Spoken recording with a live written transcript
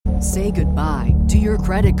Say goodbye to your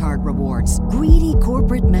credit card rewards. Greedy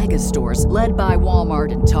corporate mega stores, led by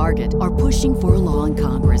Walmart and Target, are pushing for a law in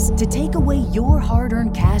Congress to take away your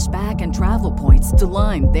hard-earned cash back and travel points to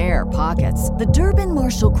line their pockets. The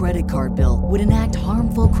Durbin-Marshall credit card bill would enact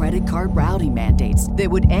harmful credit card routing mandates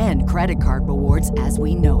that would end credit card rewards as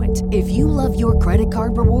we know it. If you love your credit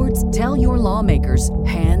card rewards, tell your lawmakers,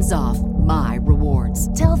 hands off my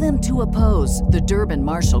rewards. Tell them to oppose the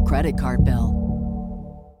Durbin-Marshall credit card bill.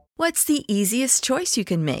 What's the easiest choice you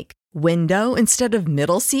can make? Window instead of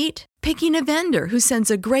middle seat? Picking a vendor who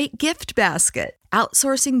sends a great gift basket?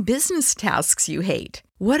 Outsourcing business tasks you hate?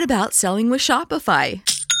 What about selling with Shopify?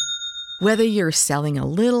 Whether you're selling a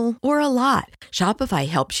little or a lot, Shopify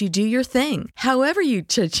helps you do your thing, however you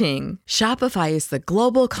cha-ching. Shopify is the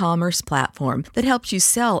global commerce platform that helps you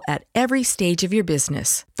sell at every stage of your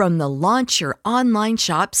business. From the launch your online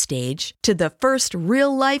shop stage to the first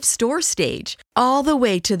real-life store stage, all the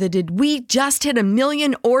way to the did we just hit 1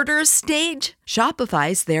 million orders stage?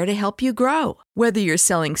 Shopify's there to help you grow. Whether you're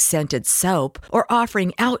selling scented soap or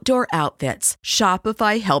offering outdoor outfits,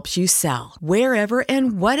 Shopify helps you sell. Wherever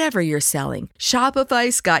and whatever you're selling,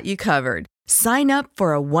 Shopify's got you covered. Sign up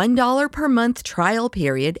for a $1 per month trial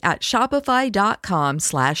period at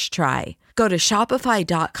shopify.com/try. Go to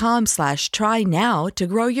shopify.com/try now to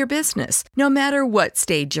grow your business, no matter what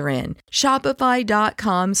stage you're in.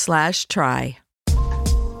 Shopify.com/try.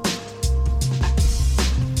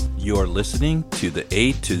 You're listening to the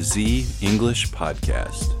A to Z English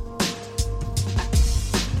Podcast.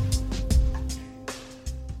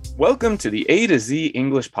 Welcome to the A to Z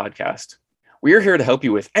English Podcast. We're here to help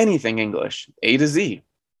you with anything English, A to Z.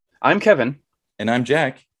 I'm Kevin. And I'm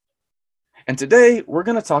Jack. And today we're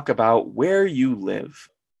going to talk about where you live.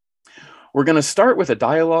 We're going to start with a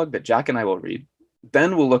dialogue that Jack and I will read.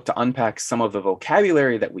 Then we'll look to unpack some of the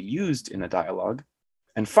vocabulary that we used in the dialogue.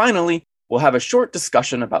 And finally, we'll have a short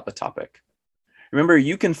discussion about the topic. Remember,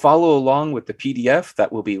 you can follow along with the PDF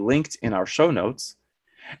that will be linked in our show notes,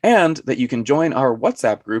 and that you can join our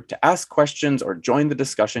WhatsApp group to ask questions or join the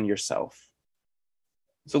discussion yourself.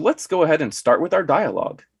 So let's go ahead and start with our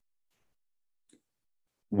dialogue.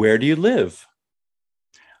 Where do you live?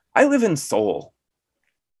 I live in Seoul.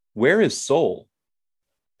 Where is Seoul?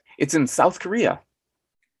 It's in South Korea.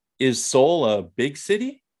 Is Seoul a big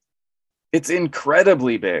city? It's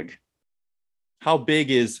incredibly big. How big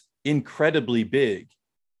is incredibly big?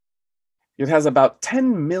 It has about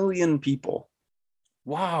 10 million people.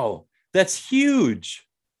 Wow, that's huge.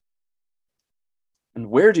 And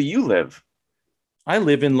where do you live? I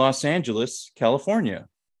live in Los Angeles, California.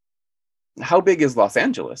 How big is Los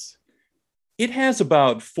Angeles? It has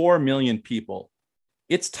about 4 million people.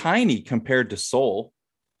 It's tiny compared to Seoul.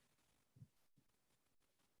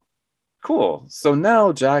 Cool. So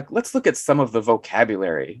now, Jack, let's look at some of the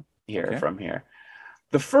vocabulary here from here.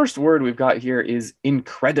 The first word we've got here is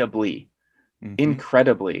incredibly. Mm-hmm.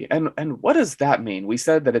 Incredibly. And what does that mean? We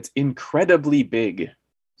said that it's incredibly big.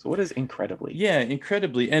 So what is incredibly? Yeah,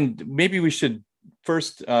 incredibly. And maybe we should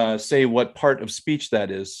first say what part of speech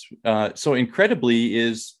that is. So incredibly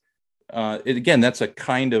is, again, that's a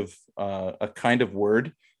kind of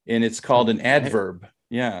word, and it's called an adverb.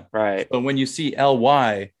 Yeah. Right. So when you see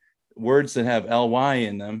ly, words that have ly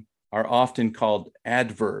in them are often called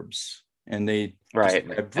adverbs, and they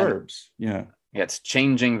describe verbs. Yeah, it's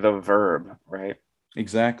changing the verb, right?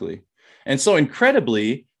 Exactly. And so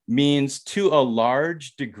incredibly means to a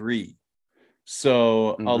large degree.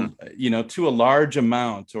 So, to a large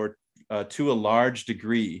amount or to a large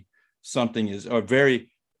degree, something is, or very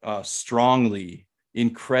strongly,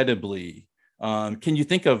 incredibly. Can you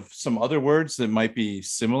think of some other words that might be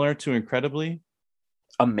similar to incredibly?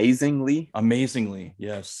 Amazingly. Amazingly,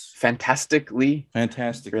 yes. Fantastically.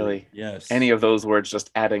 Fantastically, really. Yes. Any of those words,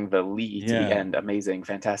 just adding the "ly" to the end. Amazing,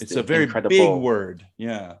 fantastic, it's a very incredible. Big word.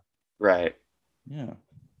 Yeah. Right. Yeah.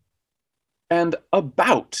 And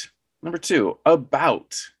about. Number 2,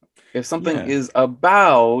 about. If something is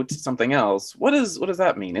about something else, what does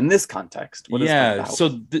that mean in this context? What is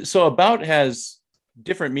about? So about has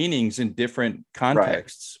different meanings in different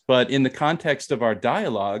contexts, but in the context of our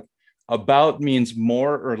dialogue, about means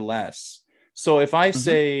more or less. So if I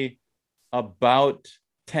say about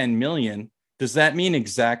 10 million, does that mean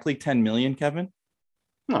exactly 10 million, Kevin?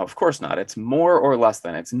 No, of course not. It's more or less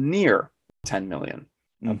than. It's near 10 million.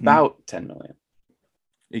 About 10 million.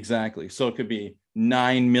 Exactly. So it could be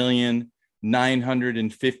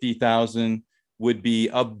 9,950,000 would be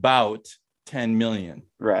about 10 million.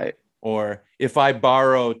 Right. Or if I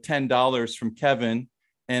borrow $10 from Kevin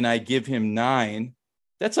and I give him 9,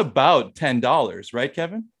 that's about $10, right,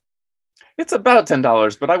 Kevin? It's about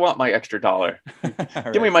 $10, but I want my extra dollar.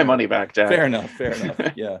 All Give me right, my money back, Jack. fair enough. Fair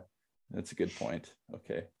enough. Yeah, that's a good point.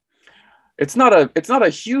 Okay. It's not a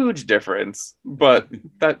huge difference, but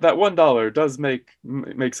that $1 does make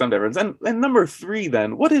some difference. And number three,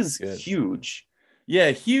 then, what is Good. huge?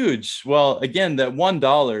 Yeah, huge. Well, again, that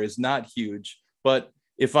 $1 is not huge, but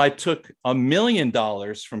if I took $1 million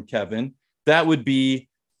from Kevin, that would be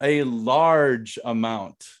a large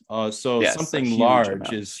amount. So Yes, a something huge large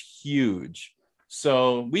amount. is huge.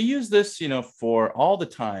 So we use this, for all the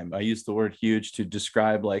time. I use the word huge to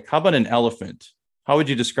describe, like, how about an elephant? How would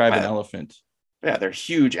you describe an elephant? Yeah, they're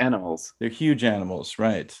huge animals. They're huge animals,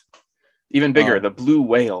 right? Even bigger, Um, the blue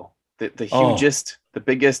whale, the oh, hugest, the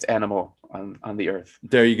biggest animal on the earth.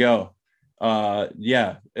 there you go.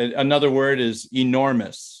 Yeah. Another word is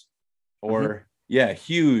enormous, or yeah,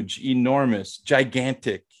 huge, enormous,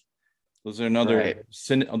 gigantic. Those are Right.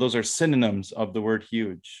 those are synonyms of the word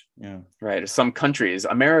huge. Yeah. Right. Some countries,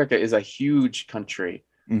 America is a huge country,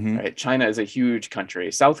 Hmm. right? China is a huge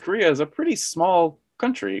country. South Korea is a pretty small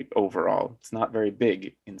country overall. It's not very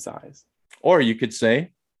big in size. Or you could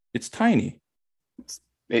say it's tiny.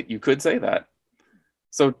 You could say that.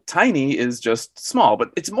 So tiny is just small,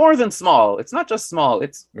 but it's more than small. It's not just small,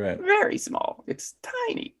 it's Right. very small. It's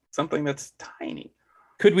tiny. Something that's tiny.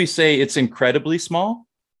 Could we say it's incredibly small?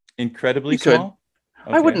 Incredibly We could. small? I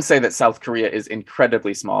Okay. wouldn't say that South Korea is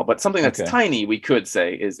incredibly small, but something that's Okay. tiny, we could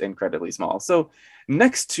say is incredibly small. So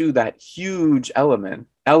next to that huge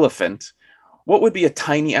elephant, what would be a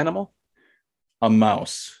tiny animal? A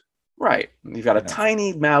mouse. Right. You've got a Yeah.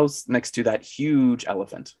 tiny mouse next to that huge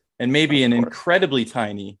elephant. And maybe Of an course. incredibly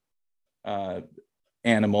tiny uh,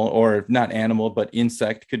 animal, or not animal, but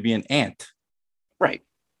insect, could be an ant. Right.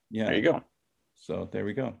 Yeah. There you go. So there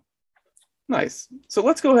we go. Nice. So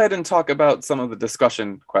let's go ahead and talk about some of the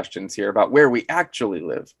discussion questions here about where we actually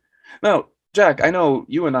live. Now, Jack, I know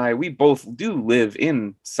you and we both do live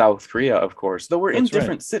in South Korea, of course, though we're in That's right.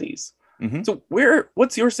 different cities. Mhm. So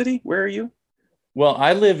what's your city? Where are you? Well,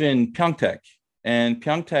 I live in Pyeongtaek, and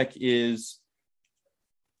Pyeongtaek is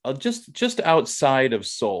just outside of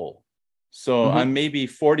Seoul. So Mhm. I'm maybe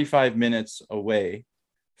 45 minutes away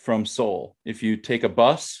from Seoul. If you take a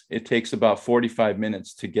bus, it takes about 45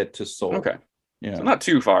 minutes to get to Seoul. Okay. Yeah. So not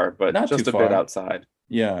too far, but Not just too a bit far. outside.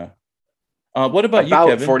 Yeah. What about you, About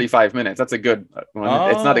Kevin? 45 minutes. That's a good one.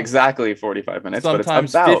 It's not Oh, exactly 45 minutes, but it's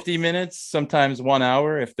sometimes about 50 minutes, sometimes 1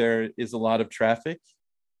 hour if there is a lot of traffic.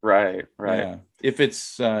 right. Yeah. If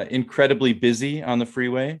it's incredibly busy on the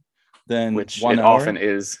freeway, then Which 1 hour. often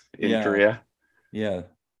is in Yeah. Korea. Yeah.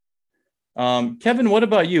 Kevin, what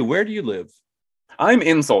about you? Where do you live? I'm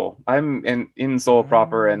in Seoul. I'm in Seoul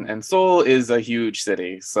proper, Ah. and Seoul is a huge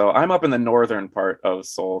city. So I'm up in the northern part of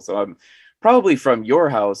Seoul. So I'm probably from your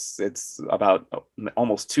house. It's about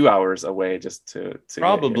almost 2 hours away just to get here.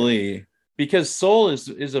 Probably, because Seoul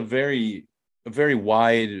is a very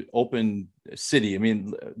wide open city. I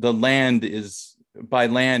mean, the land is, by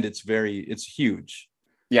land, it's huge.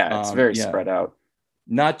 Yeah, it's very Yeah, spread out.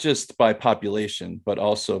 not just by population, but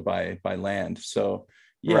also by land. So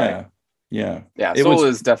yeah, Right. yeah, Yeah, it Seoul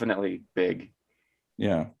was, is definitely big.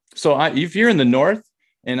 yeah. So if you're in the north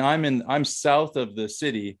and I'm south of the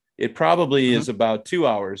city, it probably is about 2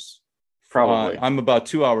 hours. Probably. I'm about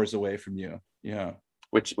 2 hours away from you. Yeah.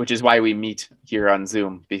 Which is why we meet here on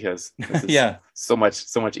Zoom, because this is Yeah, so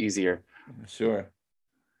much easier. sure.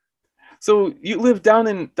 So you live down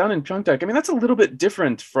in Pyeongtaek. I mean, that's a little bit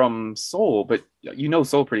different from Seoul, but you know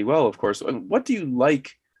Seoul pretty well, of course. And what do you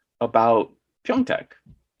like about Pyeongtaek?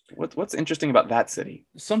 What's interesting about that city?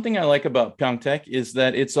 Something I like about Pyeongtaek is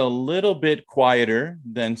that it's a little bit quieter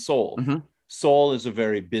than Seoul. Mhm. Seoul is a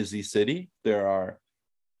very busy city. There are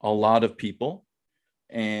a lot of people,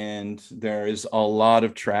 and there is a lot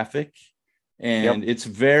of traffic, and it's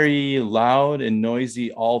very loud and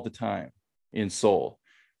noisy all the time in Seoul.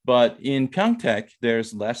 But in Pyeongtaek,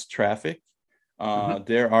 there's less traffic.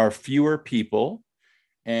 There are fewer people,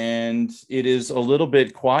 and it is a little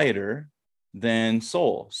bit quieter than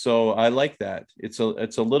Seoul. So I like that. It's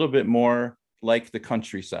a little bit more like the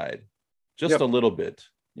countryside, just Yep. a little bit.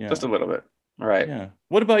 Yeah. Just a little bit. All right. Yeah.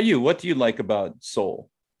 What about you? What do you like about Seoul?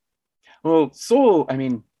 Well, Seoul, I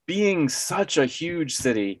mean, being such a huge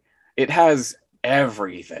city, it has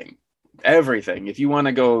everything. Everything. If you want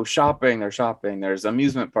to go shopping, there's shopping. There's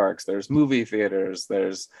amusement parks. There's movie theaters.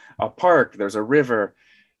 There's a park. There's a river.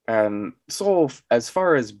 And Seoul, as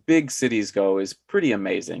far as big cities go, is pretty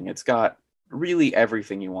amazing. It's got really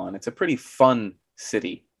everything you want. It's a pretty fun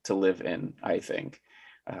city to live in, I think.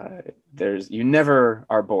 You never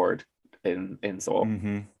are bored in Seoul.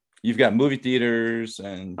 Mm-hmm. You've got movie theaters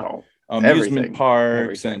and Oh, amusement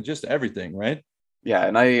parks and just everything, right? Yeah,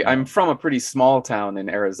 and I'm from a pretty small town in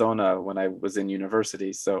Arizona when I was in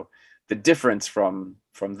university, so the difference from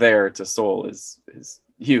there to Seoul is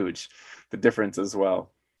huge. The difference as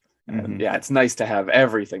well. And yeah, it's nice to have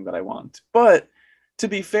everything that I want. But to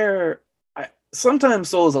be fair, sometimes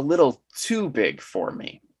Seoul is a little too big for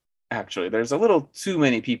me. Actually, there's a little too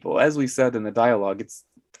many people. As we said in the dialogue,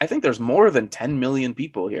 I think there's more than 10 million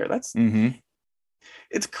people here. That's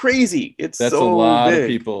it's crazy. That's so a lot big. Of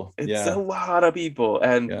people. It's a lot of people.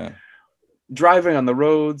 And driving on the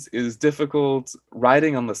roads is difficult.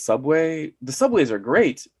 Riding on the subways are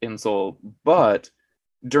great in Seoul, but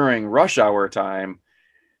during rush hour time,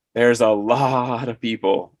 there's a lot of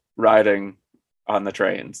people riding on the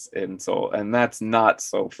trains in Seoul, and that's not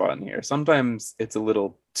so fun here. Sometimes it's a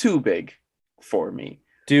little too big for me.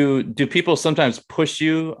 Do people sometimes push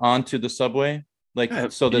you onto the subway,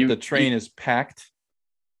 so that the train is packed?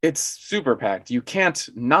 It's super packed. You can't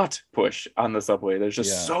not push on the subway. There's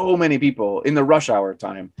just so many people in the rush hour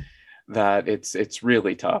time that it's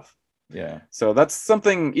really tough. Yeah. So that's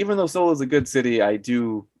something, even though Seoul is a good city,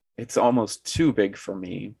 it's almost too big for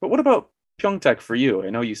me. But what about Pyeongtaek for you? I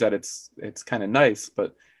know you said it's kind of nice,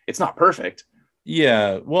 but it's not perfect.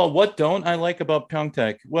 Yeah. Well, what don't I like about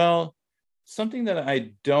Pyeongtaek? Well, something that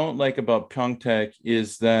I don't like about Pyeongtaek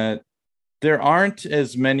is that there aren't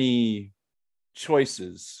as many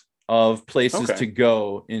choices of places to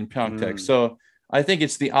go in Pyeongtaek. So I think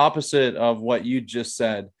it's the opposite of what you just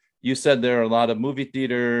said. You said there are a lot of movie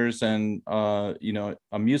theaters and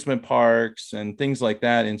amusement parks and things like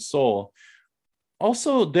that in Seoul.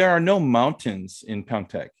 Also, there are no mountains in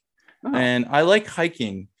Pyeongtaek. And I like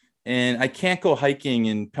hiking, and I can't go hiking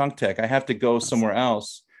in Pyeongtaek. I have to go somewhere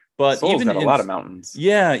else. But Seoul's got a lot of mountains.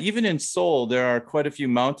 Yeah, even in Seoul, there are quite a few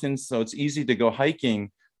mountains, so it's easy to go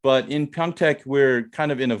hiking. But in Pyeongtaek, we're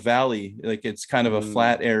kind of in a valley, like it's kind of a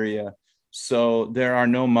flat area. So there are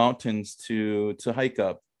no mountains to hike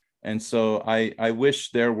up. And so I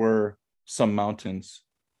wish there were some mountains.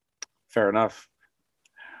 Fair enough.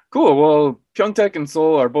 Cool. Well, Pyeongtaek and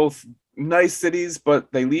Seoul are both nice cities,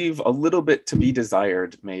 but they leave a little bit to be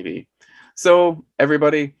desired, maybe. So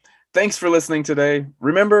everybody, thanks for listening today.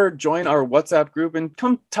 Remember, join our WhatsApp group and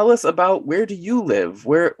come tell us about where do you live?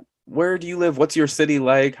 Where do you live? What's your city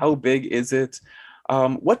like? How big is it?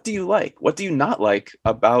 What do you like? What do you not like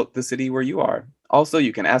about the city where you are? Also,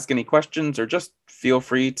 you can ask any questions or just feel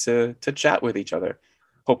free to chat with each other.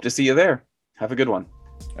 Hope to see you there. Have a good one.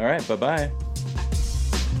 All right. Bye-bye.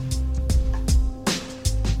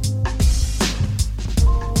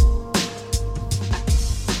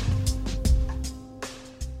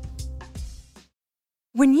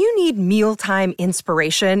 When you need mealtime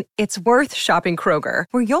inspiration, it's worth shopping Kroger,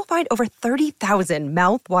 where you'll find over 30,000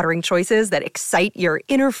 mouth-watering choices that excite your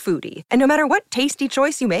inner foodie. And no matter what tasty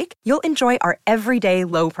choice you make, you'll enjoy our everyday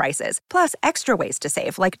low prices, plus extra ways to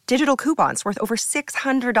save, like digital coupons worth over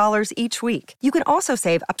 $600 each week. You can also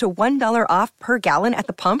save up to $1 off per gallon at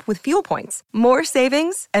the pump with fuel points. More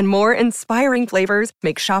savings and more inspiring flavors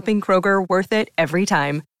make shopping Kroger worth it every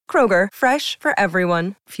time. Kroger, fresh for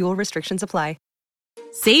everyone. Fuel restrictions apply.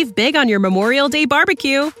 Save big on your Memorial Day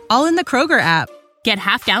barbecue, all in the Kroger app. Get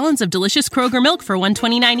half gallons of delicious Kroger milk for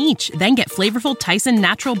 $1.29 each. Then get flavorful Tyson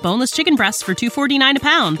natural boneless chicken breasts for $2.49 a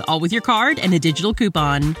pound, all with your card and a digital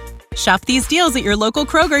coupon. Shop these deals at your local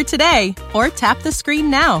Kroger today, or tap the screen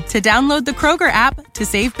now to download the Kroger app to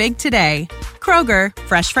save big today. Kroger,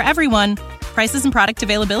 fresh for everyone. Prices and product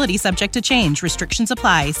availability subject to change. Restrictions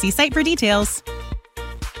apply. See site for details.